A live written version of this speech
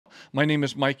My name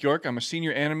is Mike York. I'm a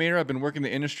senior animator. I've been working in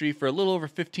the industry for a little over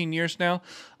 15 years now.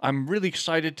 I'm really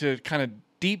excited to kind of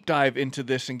deep dive into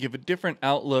this and give a different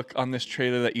outlook on this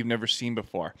trailer that you've never seen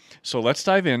before. So let's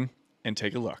dive in and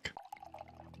take a look.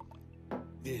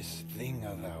 This thing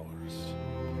of ours,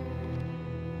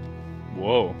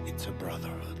 Whoa. it's a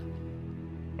brotherhood.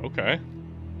 Okay.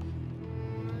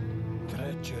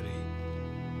 Treachery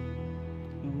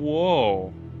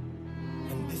Whoa.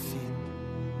 and deceit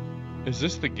Is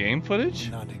this the game footage?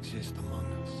 do not exist among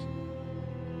us.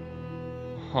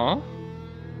 Huh?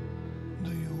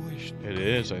 Do you wish to It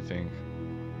is, I think.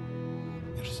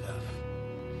 yourself,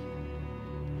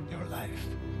 your life,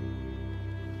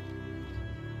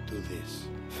 to this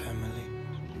family?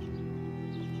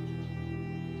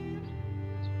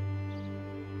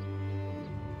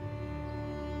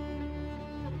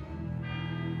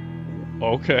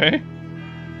 Okay.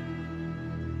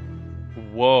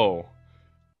 Whoa.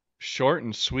 Short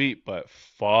and sweet, but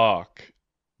fuck.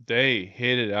 They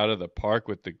hit it out of the park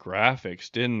with the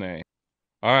graphics, didn't they?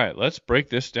 All right, let's break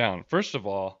this down. First of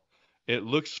all, it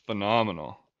looks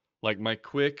phenomenal. Like my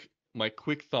quick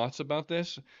thoughts about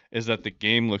this is that the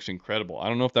game looks incredible. I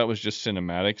don't know if that was just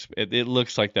cinematics. It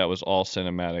looks like that was all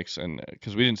cinematics, and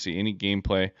because we didn't see any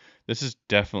gameplay, this is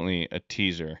definitely a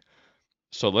teaser.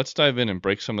 So let's dive in and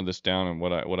break some of this down and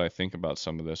what I think about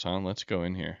some of this, huh? Let's go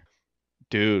in here.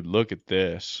 Dude, look at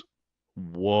this.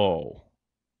 Whoa.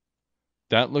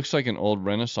 That looks like an old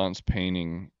Renaissance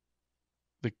painting.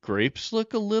 The grapes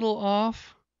look a little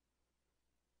off,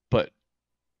 but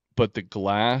the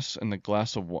glass and the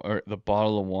glass of or the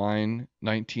bottle of wine,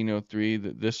 1903,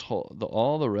 this whole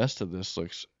all the rest of this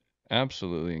looks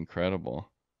absolutely incredible.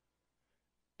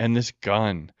 And this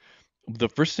gun. The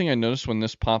first thing I noticed when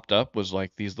this popped up was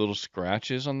like these little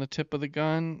scratches on the tip of the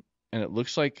gun, and it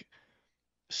looks like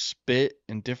spit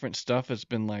and different stuff has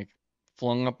been like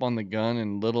flung up on the gun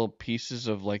and little pieces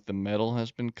of like the metal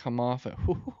has been come off.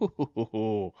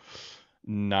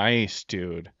 Nice,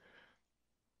 dude.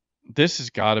 This has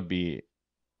got to be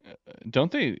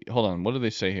don't they hold on, what do they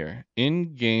say here?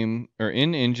 In game or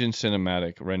in engine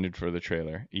cinematic rendered for the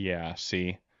trailer. Yeah,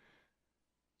 see.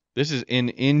 This is in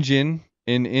engine,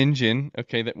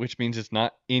 okay, that which means it's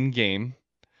not in game,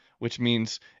 which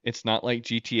means it's not like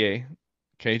GTA.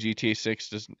 Okay, GTA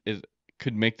 6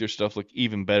 could make their stuff look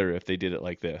even better if they did it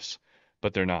like this,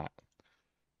 but they're not.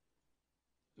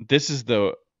 This is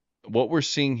the what we're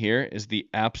seeing here is the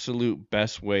absolute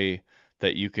best way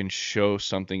that you can show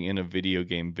something in a video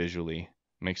game visually.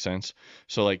 Makes sense?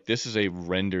 So like this is a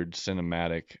rendered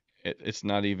cinematic. It's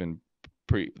not even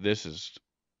this is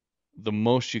the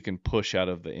most you can push out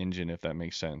of the engine if that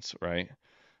makes sense, right?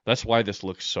 That's why this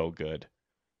looks so good.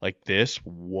 Like this,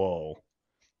 whoa.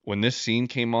 When this scene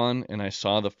came on and I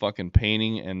saw the fucking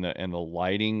painting and the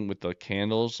lighting with the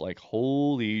candles, like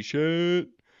holy shit.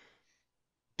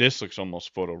 This looks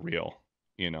almost photoreal,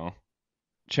 you know.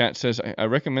 Chat says I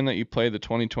recommend that you play the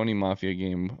 2020 Mafia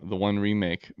game, the one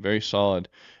remake. Very solid.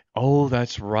 Oh,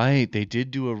 that's right. They did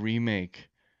do a remake.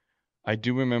 I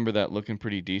do remember that looking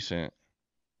pretty decent.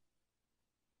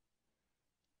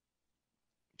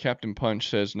 Captain Punch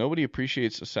says nobody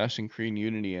appreciates Assassin's Creed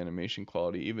Unity animation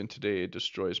quality. Even today, it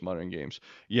destroys modern games.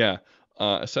 Yeah,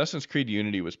 Assassin's Creed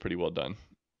Unity was pretty well done.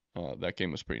 That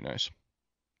game was pretty nice.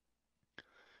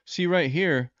 See right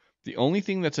here, the only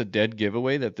thing that's a dead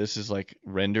giveaway that this is like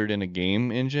rendered in a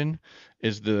game engine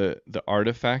is the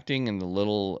artifacting and the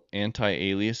little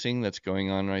anti-aliasing that's going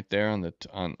on right there on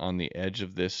the edge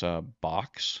of this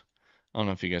box. I don't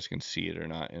know if you guys can see it or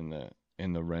not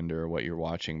in the render or what you're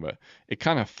watching, but it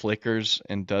kind of flickers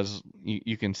and does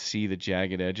you can see the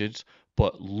jagged edges.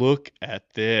 But look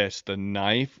at this, the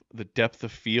knife, the depth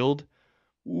of field.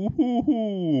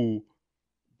 Ooh.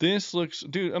 This looks,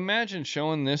 dude, imagine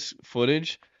showing this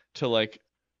footage to like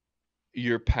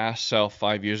your past self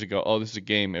 5 years ago. Oh, this is a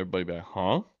game. Everybody be like,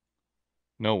 huh?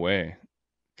 No way.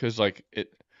 Because like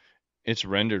it's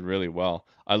rendered really well.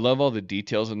 I love all the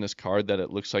details in this card that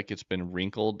it looks like it's been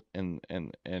wrinkled and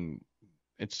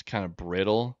it's kind of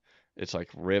brittle. It's like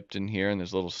ripped in here and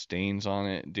there's little stains on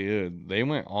it. Dude, they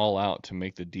went all out to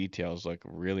make the details look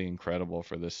really incredible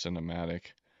for this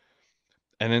cinematic.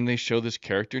 And then they show this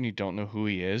character and you don't know who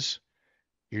he is.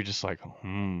 You're just like,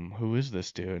 who is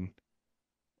this dude?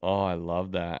 Oh, I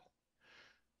love that.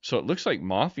 So it looks like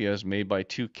Mafia is made by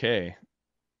 2K.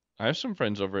 I have some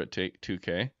friends over at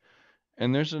 2K,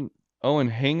 and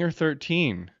and Hangar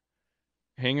 13.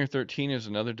 Hangar 13 is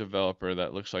another developer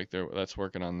that looks like that's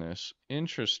working on this.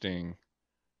 Interesting.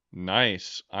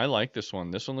 Nice. I like this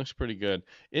one. This one looks pretty good.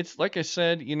 It's like I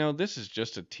said, this is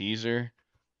just a teaser.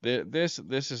 This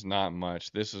is not much.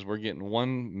 We're getting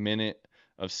 1 minute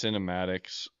of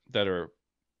cinematics that are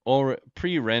all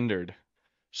pre-rendered.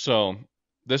 So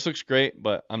this looks great,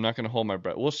 but I'm not going to hold my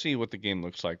breath. We'll see what the game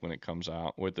looks like when it comes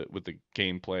out with the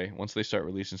gameplay. Once they start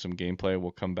releasing some gameplay,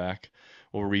 we'll come back.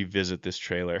 We'll revisit this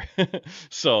trailer.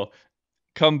 So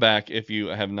come back if you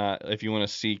have not, if you want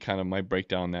to see kind of my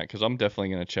breakdown on that, because I'm definitely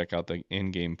going to check out the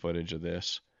in-game footage of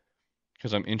this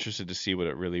because I'm interested to see what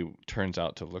it really turns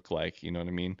out to look like. You know what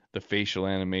I mean? The facial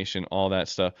animation, all that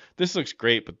stuff. This looks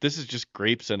great, but this is just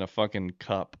grapes in a fucking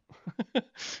cup.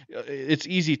 It's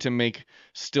easy to make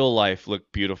still life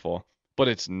look beautiful, but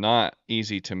it's not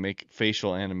easy to make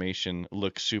facial animation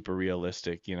look super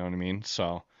realistic. You know what I mean?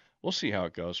 So we'll see how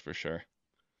it goes for sure.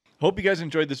 Hope you guys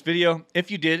enjoyed this video.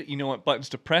 If you did, you know what buttons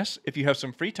to press. If you have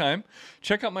some free time,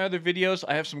 check out my other videos.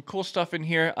 I have some cool stuff in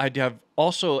here. I have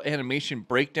also animation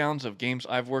breakdowns of games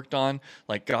I've worked on,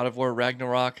 like God of War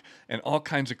Ragnarok, and all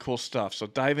kinds of cool stuff. So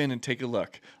dive in and take a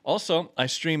look. Also, I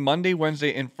stream Monday,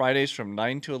 Wednesday, and Fridays from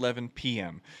 9 to 11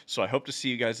 p.m. So I hope to see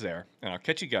you guys there, and I'll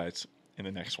catch you guys in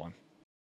the next one.